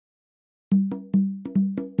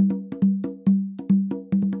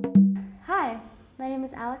my name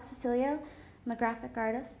is Cecilio. I'm a graphic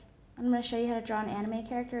artist. I'm going to show you how to draw an anime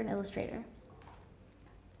character in Illustrator.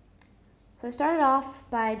 So I started off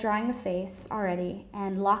by drawing the face already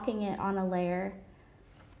and locking it on a layer,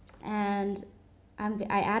 and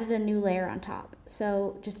I added a new layer on top.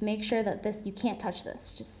 So just make sure that you can't touch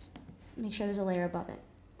this, just make sure there's a layer above it.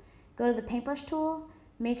 Go to the paintbrush tool,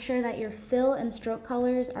 make sure that your fill and stroke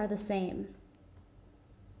colors are the same.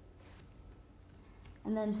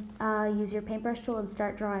 And then use your paintbrush tool and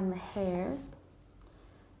start drawing the hair.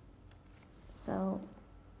 So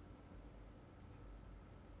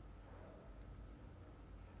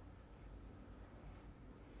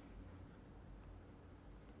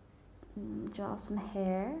draw some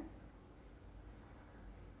hair.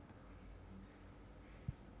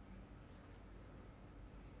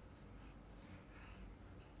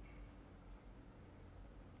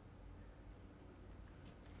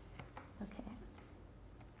 Okay.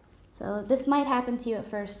 So this might happen to you at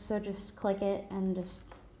first, so just click it and just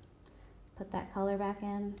put that color back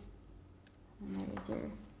in. And there's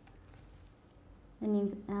your, and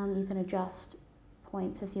you can adjust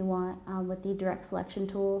points if you want with the direct selection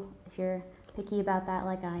tool, if you're picky about that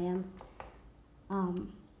like I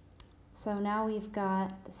am. So now we've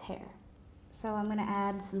got this hair. So I'm gonna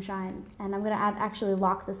add some shine, and I'm gonna actually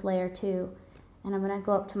lock this layer too. And I'm gonna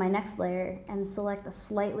go up to my next layer and select a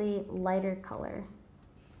slightly lighter color.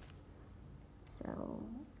 So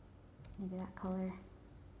maybe that color.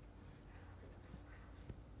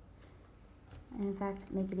 And in fact,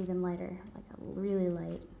 make it even lighter, like a really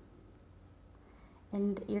light.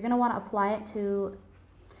 And you're gonna wanna apply it to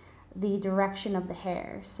the direction of the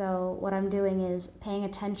hair. So what I'm doing is paying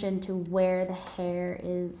attention to where the hair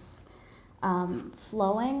is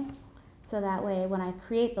flowing. So that way when I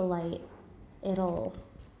create the light, it'll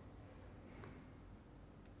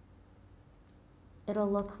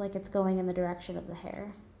look like it's going in the direction of the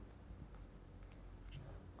hair.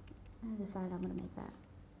 I decided I'm gonna make that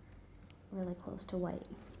really close to white.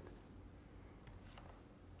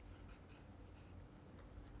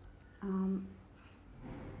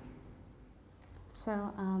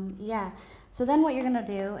 Yeah, so then what you're gonna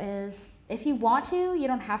do is, if you want to, you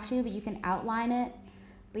don't have to, but you can outline it,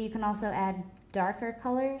 but you can also add darker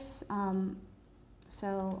colors.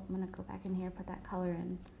 So I'm gonna go back in here, put that color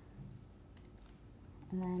in,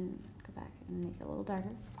 and then go back and make it a little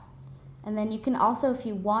darker. And then you can also, if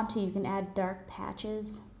you want to, you can add dark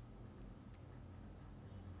patches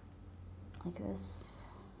like this,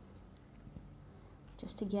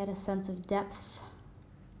 just to get a sense of depth.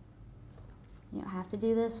 You don't have to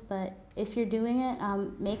do this, but if you're doing it,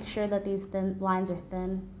 make sure that these thin lines are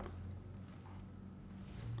thin.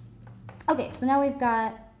 Okay, so now we've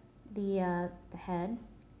got the head,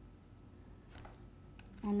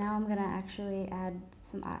 and now I'm gonna actually add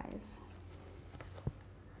some eyes.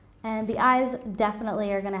 And the eyes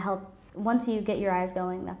definitely are gonna help. Once you get your eyes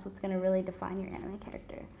going, that's what's gonna really define your anime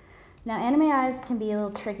character. Now, anime eyes can be a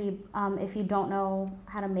little tricky if you don't know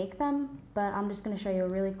how to make them, but I'm just gonna show you a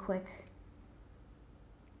really quick.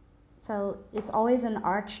 So it's always an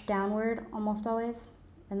arch downward, almost always,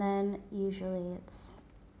 and then usually it's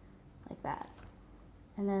like that.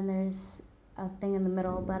 And then there's a thing in the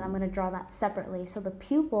middle, but I'm gonna draw that separately. So the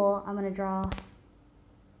pupil, I'm gonna draw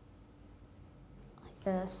like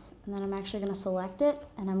this, and then I'm actually gonna select it,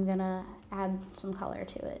 and I'm gonna add some color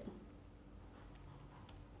to it.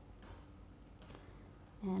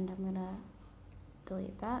 And I'm gonna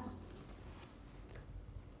delete that.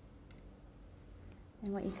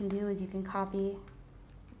 And what you can do is you can copy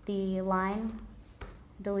the line,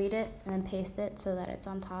 delete it, and then paste it so that it's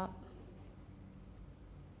on top.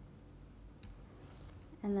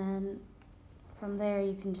 And then from there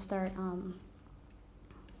you can just start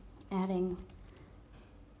adding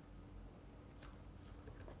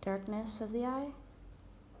the darkness of the eye.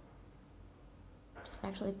 Just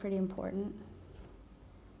actually pretty important.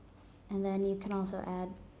 And then you can also add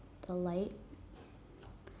the light.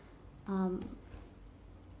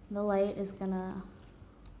 The light is gonna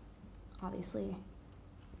obviously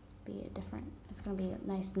be different. It's gonna be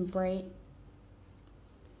nice and bright.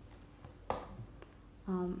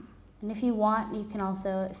 And if you want, you can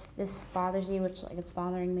also, if this bothers you, which like it's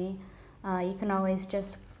bothering me, you can always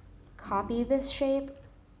just copy this shape,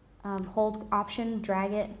 hold Option,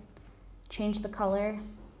 drag it, change the color,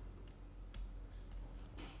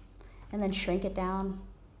 and then shrink it down,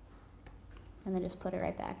 and then just put it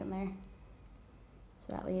right back in there.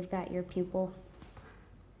 So that way you've got your pupil.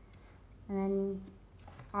 And then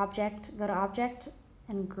Object, go to Object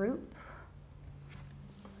and Group.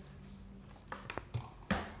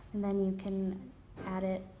 And then you can add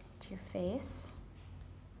it to your face.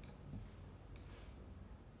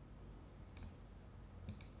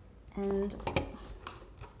 And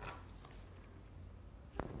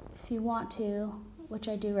if you want to, which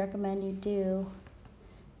I do recommend you do,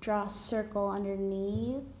 draw a circle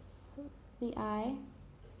underneath the eye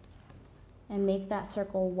and make that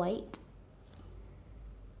circle white.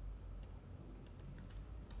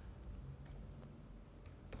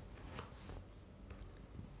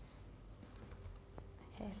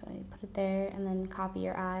 Okay, so you put it there and then copy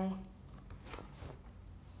your eye.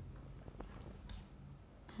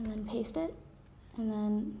 And then paste it, and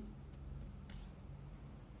then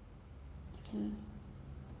you can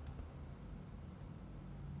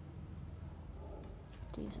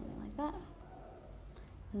do something like that.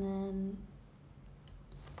 And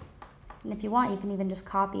if you want, you can even just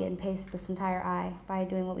copy and paste this entire eye by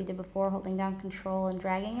doing what we did before, holding down Control and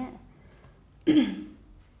dragging it.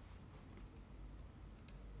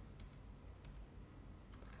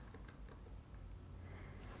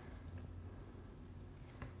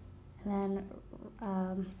 And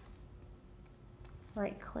then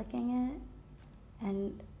right-clicking it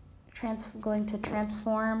and going to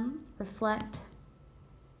Transform, Reflect,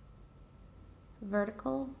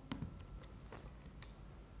 Vertical.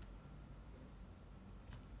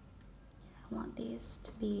 I want these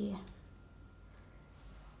to be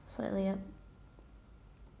slightly up.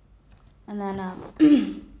 And then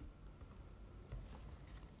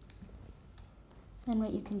then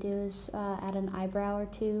what you can do is add an eyebrow or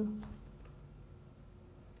two.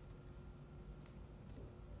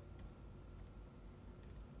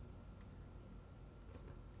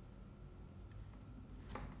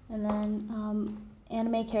 And then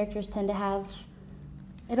anime characters tend to have,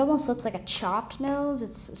 it almost looks like a chopped nose.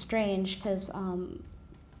 It's strange because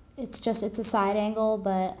it's a side angle,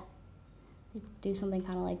 but you do something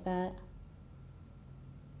kind of like that.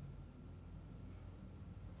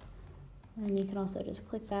 And you can also just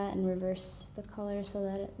click that and reverse the color so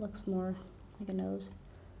that it looks more like a nose.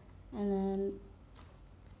 And then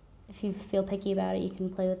if you feel picky about it, you can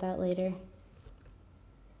play with that later.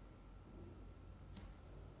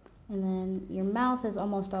 And then your mouth is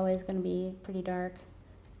almost always going to be pretty dark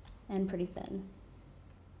and pretty thin.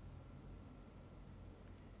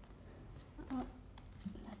 Oh,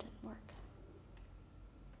 that didn't work.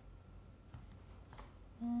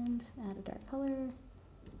 And add a dark color.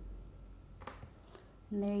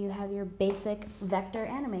 And there you have your basic vector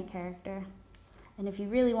anime character. And if you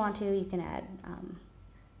really want to, you can add, if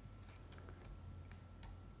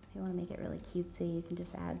you want to make it really cutesy, you can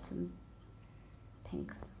just add some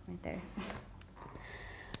pink right there.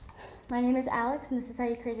 My name is Alex, and this is how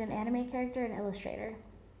you create an anime character in Illustrator.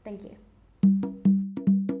 Thank you.